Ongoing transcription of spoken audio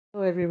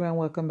Hello everyone,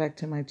 welcome back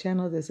to my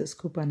channel. This is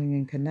Couponing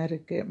in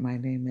Connecticut. My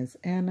name is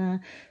Anna.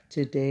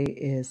 Today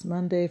is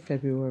Monday,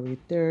 February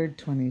 3rd,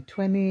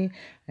 2020.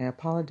 I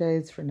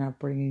apologize for not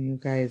bringing you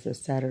guys a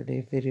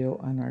Saturday video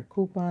on our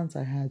coupons.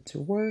 I had to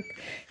work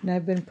and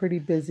I've been pretty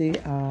busy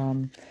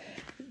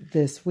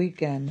this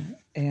weekend,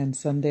 and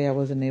Sunday I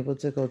wasn't able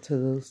to go to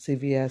the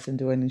CVS and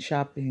do any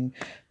shopping,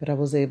 but I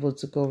was able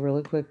to go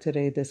really quick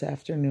today this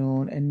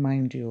afternoon, and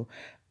mind you,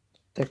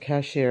 the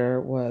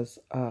cashier was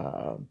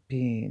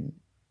being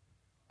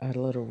a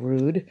little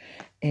rude,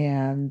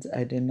 and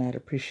I did not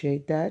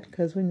appreciate that,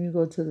 because when you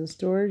go to the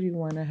store you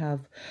want to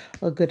have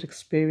a good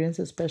experience,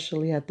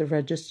 especially at the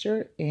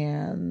register,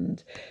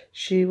 and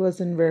she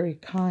wasn't very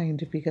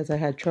kind because I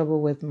had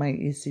trouble with my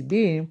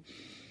ECB,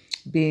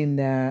 being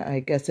that I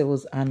guess it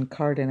was on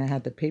card and I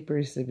had the paper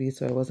ECB,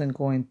 so I wasn't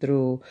going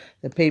through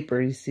the paper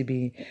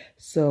ECB,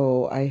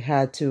 so I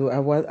had to I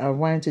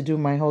wanted to do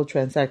my whole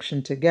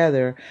transaction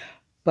together,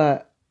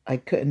 but I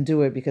couldn't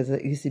do it because the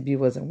ECB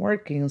wasn't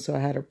working, so I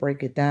had to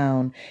break it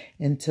down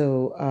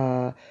into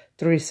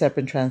 3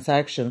 separate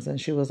transactions,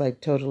 and she was like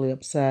totally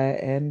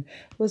upset and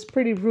was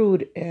pretty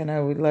rude, and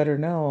I would let her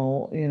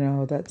know,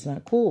 that's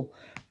not cool,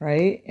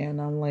 right? And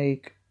I'm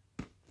like,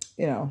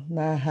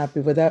 not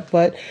happy with that,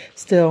 but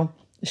still,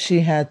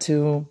 she had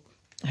to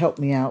help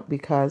me out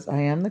because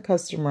I am the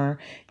customer,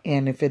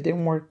 and if it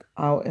didn't work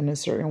out in a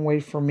certain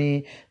way for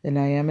me, then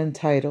I am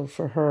entitled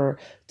for her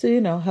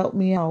to, help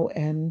me out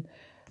and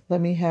let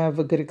me have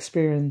a good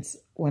experience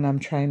when I'm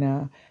trying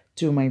to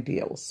do my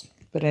deals.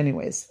 But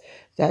anyways,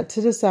 that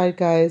to the side,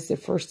 guys. The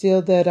first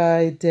deal that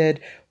I did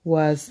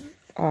was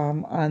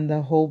on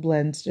the whole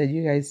blends that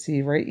you guys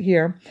see right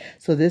here.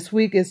 So this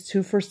week is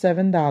 2 for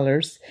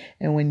 $7.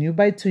 And when you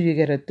buy 2, you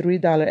get a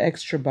 $3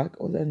 extra buck.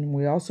 Then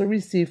we also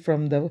receive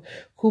from the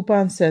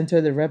Coupon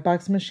Center, the red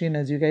box machine,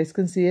 as you guys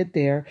can see it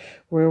there,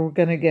 where we're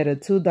going to get a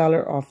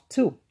 $2 off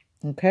 2.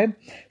 Okay,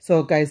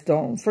 so guys,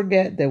 don't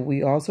forget that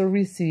we also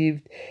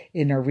received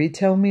in our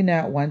Retail Me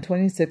Now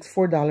 126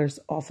 $4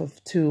 off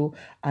of 2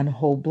 on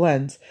whole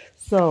blends.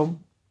 So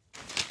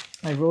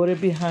I wrote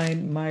it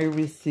behind my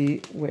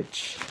receipt,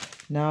 which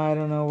now I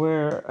don't know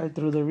where I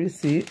threw the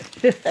receipt.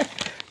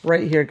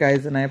 Right here,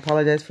 guys, and I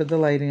apologize for the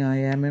lighting. I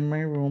am in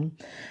my room.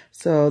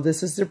 So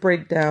this is the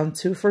breakdown.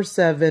 2 for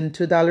 $7.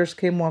 $2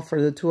 came off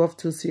for the 2 of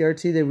 2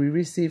 CRT that we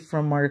received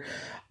from our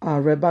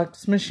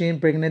Redbox machine,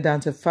 bringing it down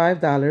to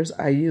 $5.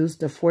 I used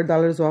the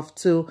 $4 off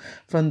 2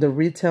 from the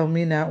Retail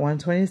Me Now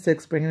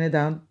 126, bringing it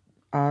down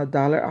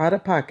 $1 out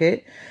of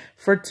pocket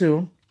for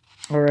 2.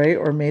 All right,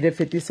 or made it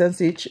 50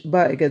 cents each,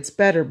 but it gets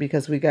better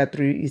because we got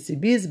 3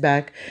 ECBs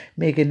back,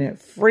 making it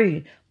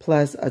free,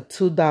 plus a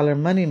 $2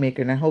 money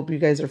maker. And I hope you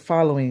guys are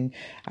following.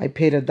 I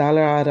paid $1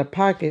 out of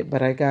pocket,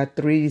 but I got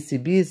 3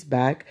 ECBs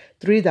back,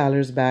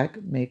 $3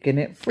 back, making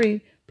it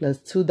free, plus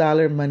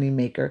 $2 money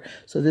maker.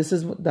 So this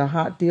is the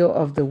hot deal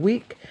of the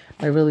week.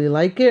 I really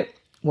like it.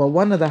 Well,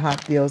 one of the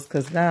hot deals,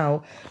 because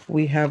now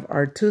we have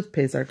our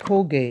toothpaste, our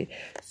Colgate.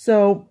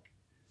 So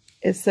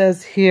it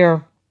says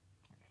here,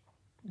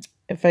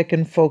 if I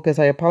can focus,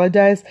 I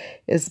apologize.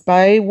 It's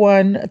buy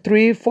one,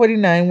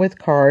 $3.49 with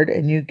card,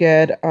 and you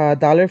get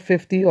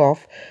 $1.50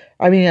 off.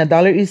 I mean, $1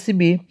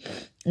 ECB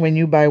when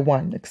you buy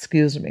one,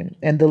 excuse me.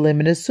 And the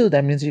limit is 2.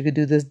 That means you could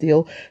do this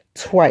deal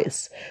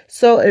twice.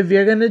 So if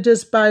you're going to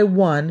just buy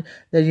one,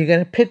 then you're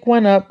going to pick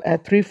one up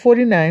at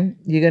 $3.49.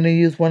 You're going to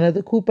use one of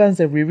the coupons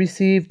that we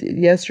received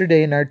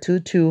yesterday in our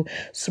 2-2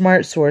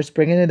 Smart Source,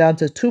 bringing it down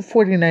to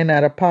 $2.49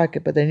 out of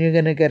pocket. But then you're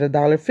going to get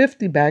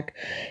 $1.50 back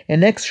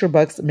in extra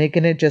bucks,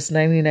 making it just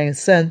 99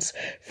 cents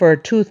for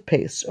a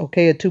toothpaste,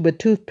 okay, a tube of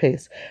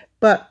toothpaste.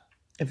 But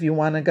if you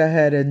want to go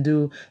ahead and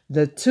do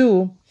the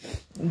 2,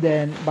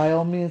 then by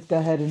all means go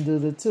ahead and do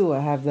the 2. I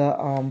have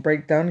the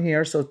breakdown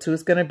here. So 2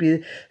 is going to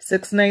be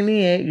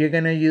 $6.98. You're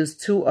going to use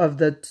 2 of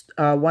the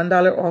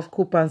 $1 off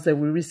coupons that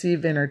we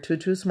receive in our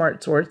 2-2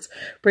 Smart Sorts,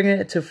 bringing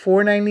it to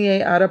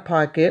 $4.98 out of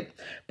pocket.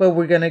 But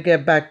we're going to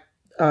get back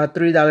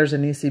 $3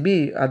 in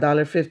ECB,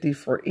 $1.50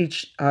 for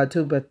each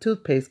tube of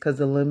toothpaste, because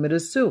the limit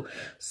is 2.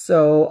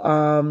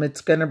 So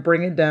it's going to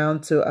bring it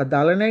down to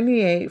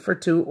 $1.98 for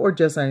 2, or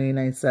just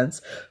 99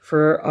 cents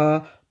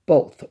for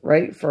both,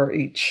 right? For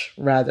each,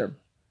 rather.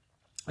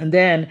 And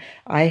then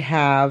I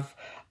have,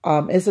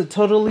 it's a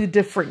totally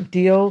different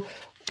deal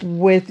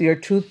with your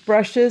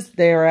toothbrushes.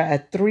 They're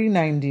at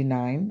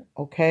 $3.99,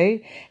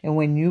 okay? And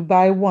when you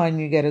buy one,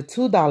 you get a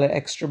 $2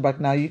 extra buck.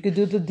 Now, you could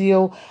do the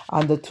deal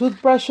on the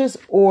toothbrushes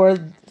or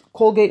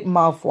Colgate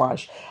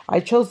mouthwash. I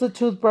chose the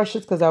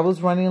toothbrushes because I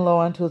was running low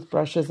on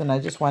toothbrushes, and I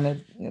just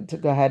wanted to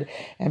go ahead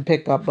and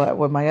pick up. But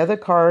with my other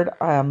card,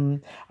 I'll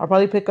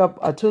probably pick up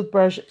a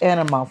toothbrush and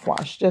a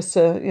mouthwash just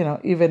to,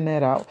 even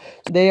it out.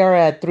 They are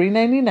at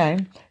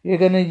 $3.99. You're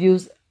going to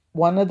use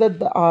one of the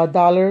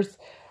dollars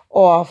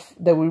off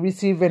that we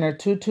receive in our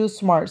 2-2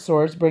 Smart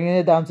Source, bringing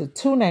it down to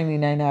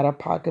 $2.99 out of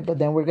pocket. But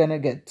then we're going to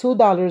get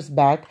 $2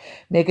 back,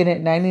 making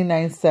it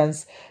 99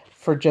 cents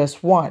for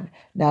just one.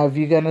 Now, if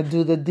you're going to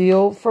do the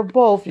deal for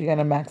both, you're going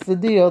to max the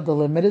deal. The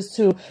limit is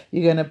 2.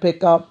 You're going to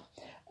pick up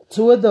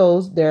two of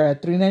those. They're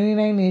at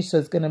 $3.99 each, so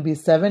it's going to be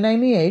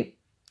 $7.98.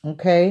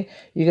 Okay,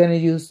 you're going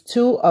to use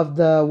two of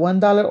the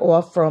 $1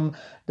 off from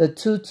the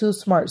Tutu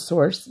Smart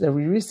Source that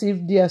we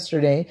received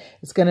yesterday.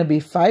 It's going to be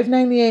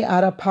 $5.98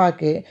 out of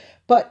pocket,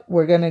 but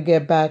we're going to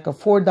get back a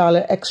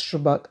 $4 extra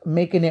buck,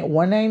 making it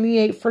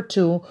 $1.98 for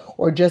two,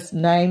 or just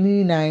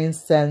 99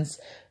 cents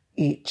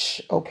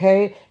each.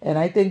 Okay, and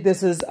I think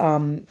this is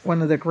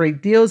one of the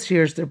great deals.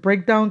 Here's the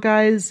breakdown,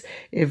 guys,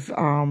 if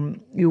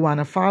you want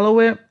to follow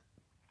it.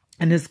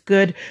 And it's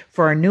good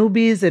for our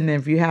newbies. And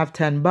if you have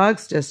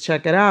 $10, just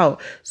check it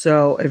out.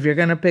 So if you're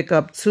going to pick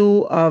up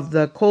two of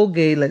the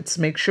Colgate, let's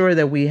make sure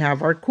that we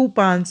have our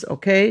coupons.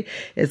 Okay.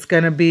 It's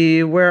going to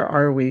be, where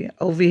are we?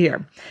 Over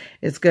here.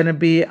 It's going to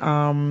be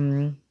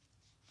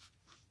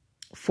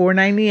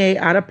 $4.98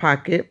 out of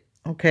pocket.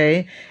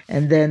 Okay.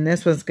 And then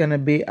this one's going to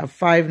be a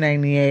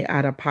 $5.98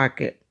 out of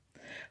pocket.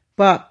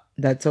 But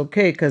that's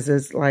okay, because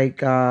it's like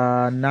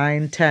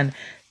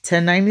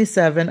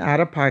 $10.97 out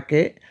of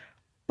pocket.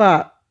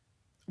 But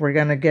we're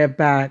going to get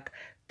back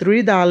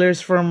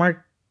 $3 from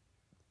our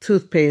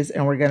toothpaste,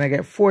 and we're going to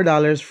get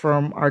 $4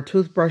 from our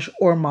toothbrush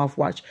or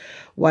mouthwash,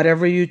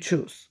 whatever you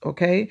choose,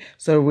 okay?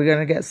 So we're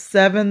going to get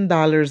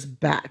 $7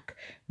 back,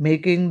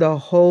 making the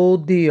whole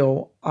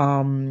deal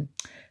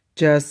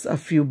just a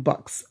few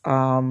bucks.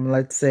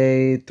 Let's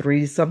say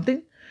 3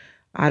 something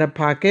out of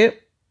pocket,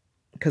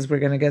 because we're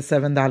going to get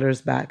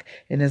 $7 back.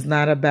 And it's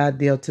not a bad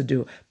deal to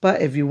do.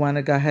 But if you want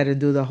to go ahead and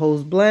do the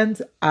whole blends,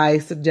 I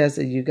suggest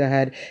that you go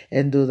ahead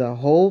and do the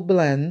whole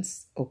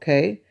blends,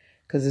 okay?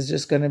 Because it's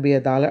just going to be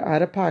 $1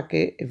 out of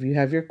pocket if you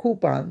have your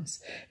coupons.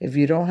 If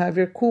you don't have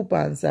your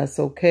coupons, that's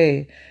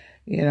okay,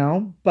 you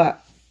know.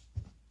 But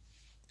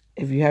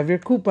if you have your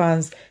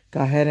coupons,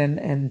 go ahead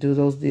and do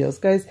those deals,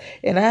 guys.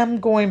 And I'm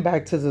going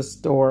back to the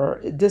store.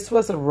 This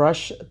was a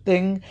rush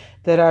thing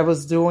that I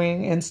was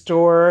doing in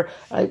store.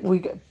 We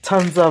got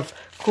tons of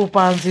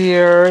coupons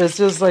here. It's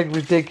just like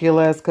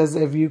ridiculous, because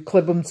if you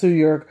clip them to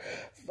your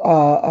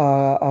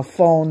a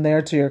phone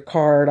there, to your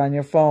card on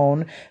your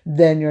phone,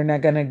 then you're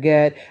not going to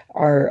get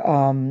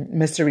our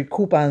mystery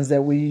coupons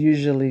that we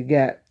usually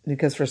get.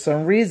 Because for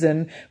some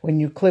reason, when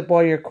you clip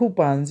all your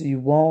coupons, you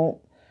won't,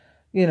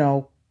 you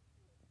know,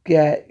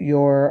 get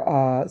your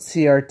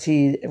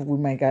CRT. We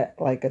might get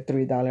like a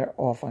 $3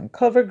 off on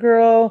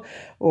CoverGirl,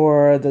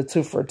 or the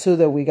 2 for 2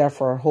 that we got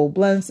for our whole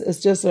blends.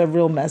 It's just a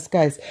real mess,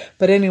 guys.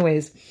 But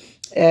anyways,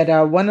 at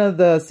one of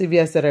the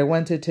CVS that I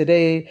went to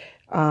today,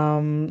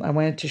 I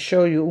wanted to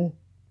show you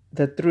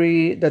the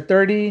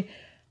 30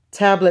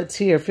 tablets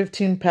here,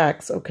 15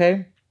 packs,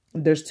 okay?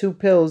 There's 2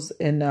 pills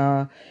in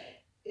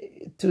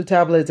 2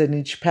 tablets in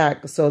each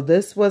pack. So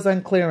this was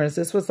on clearance.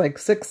 This was like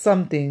 6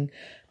 something.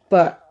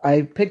 But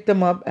I picked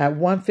them up at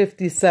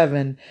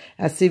 $157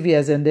 at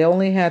CVS, and they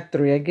only had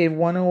 3. I gave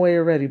 1 away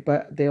already,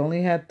 but they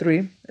only had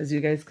 3, as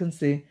you guys can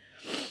see.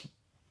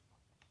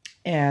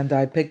 And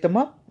I picked them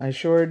up. I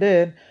sure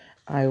did.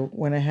 I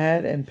went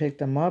ahead and picked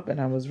them up, and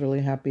I was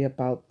really happy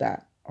about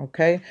that.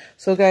 Okay,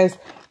 so guys,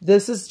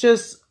 this is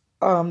just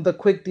the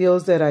quick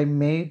deals that I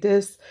made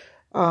this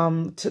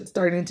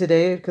starting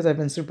today, because I've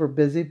been super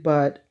busy,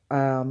 but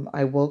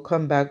I will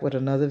come back with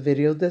another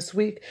video this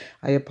week.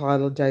 I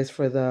apologize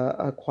for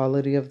the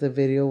quality of the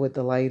video with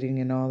the lighting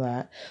and all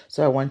that.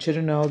 So I want you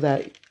to know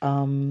that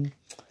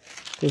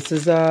this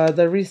is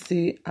the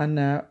receipt on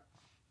that.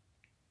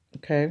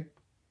 Okay.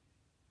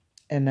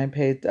 And I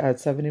paid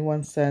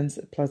 71 cents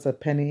plus a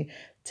penny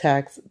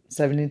tax,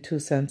 72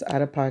 cents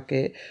out of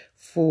pocket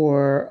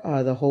for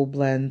the whole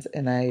blends.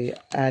 And I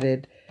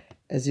added,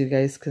 as you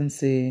guys can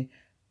see,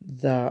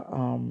 the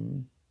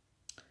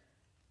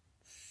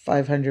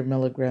 500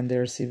 milligram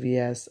there,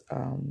 CVS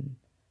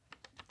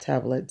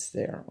tablets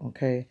there,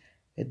 okay?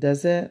 It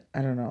doesn't,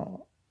 I don't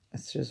know,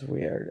 it's just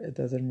weird. It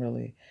doesn't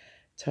really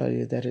tell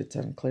you that it's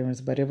on clearance,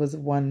 but it was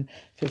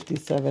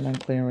 $157 on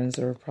clearance,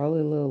 or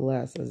probably a little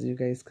less, as you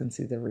guys can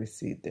see the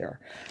receipt there.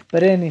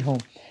 But anyhow,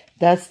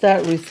 that's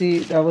that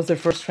receipt. That was the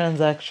first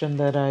transaction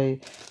that I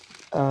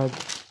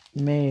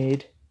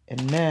made.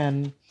 And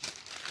then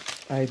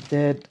I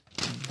did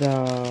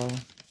the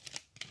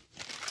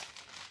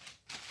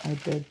I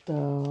threw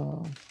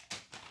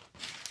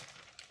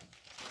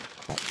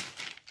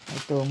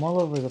them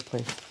all over the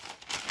place,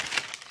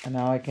 and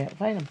now I can't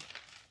find them.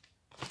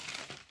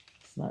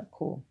 It's not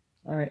cool.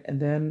 All right, and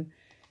then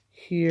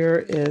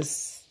here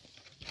is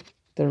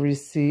the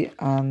receipt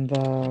on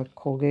the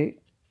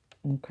Colgate.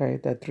 Okay,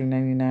 the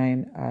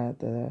 $3.99,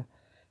 the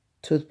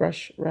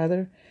toothbrush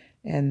rather.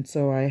 And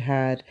so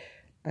I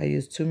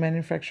used 2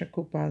 manufacturer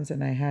coupons,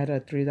 and I had a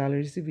 $3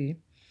 ECV.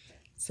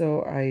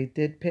 So I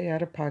did pay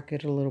out of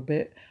pocket a little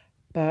bit,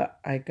 but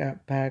I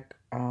got back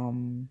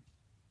 4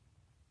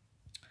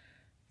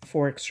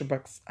 extra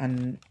bucks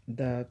on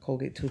the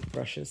Colgate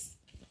toothbrushes.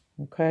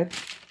 Okay,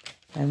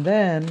 and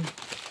then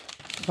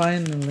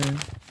finally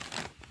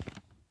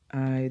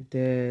I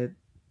did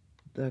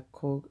the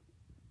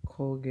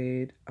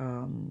Colgate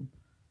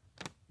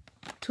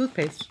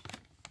toothpaste.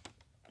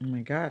 Oh my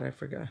God, I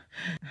forgot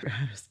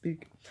how to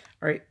speak.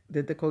 All right,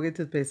 did the Colgate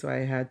toothpaste. So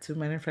I had 2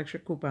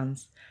 manufacturer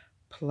coupons,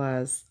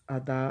 plus a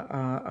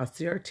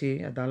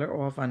CRT, $1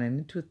 off on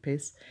any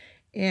toothpaste,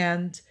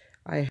 and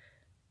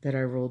that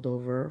I rolled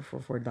over for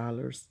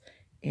 $4,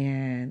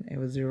 and it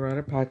was $0 out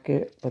of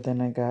pocket. But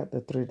then I got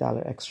the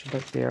 $3 extra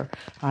buck there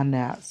on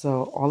that.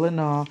 So all in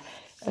all,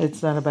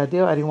 it's not a bad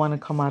deal. I didn't want to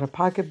come out of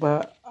pocket,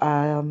 but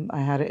I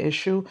had an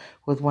issue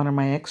with one of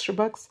my extra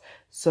bucks.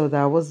 So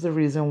that was the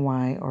reason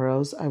why, or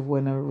else I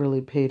wouldn't have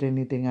really paid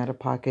anything out of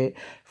pocket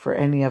for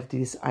any of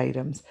these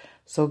items.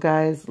 So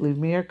guys, leave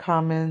me your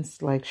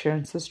comments, like, share,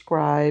 and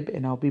subscribe,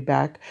 and I'll be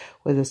back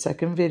with a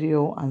second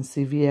video on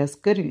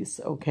CVS goodies,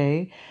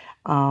 okay?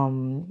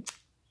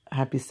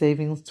 Happy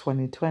savings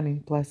 2020.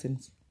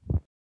 Blessings.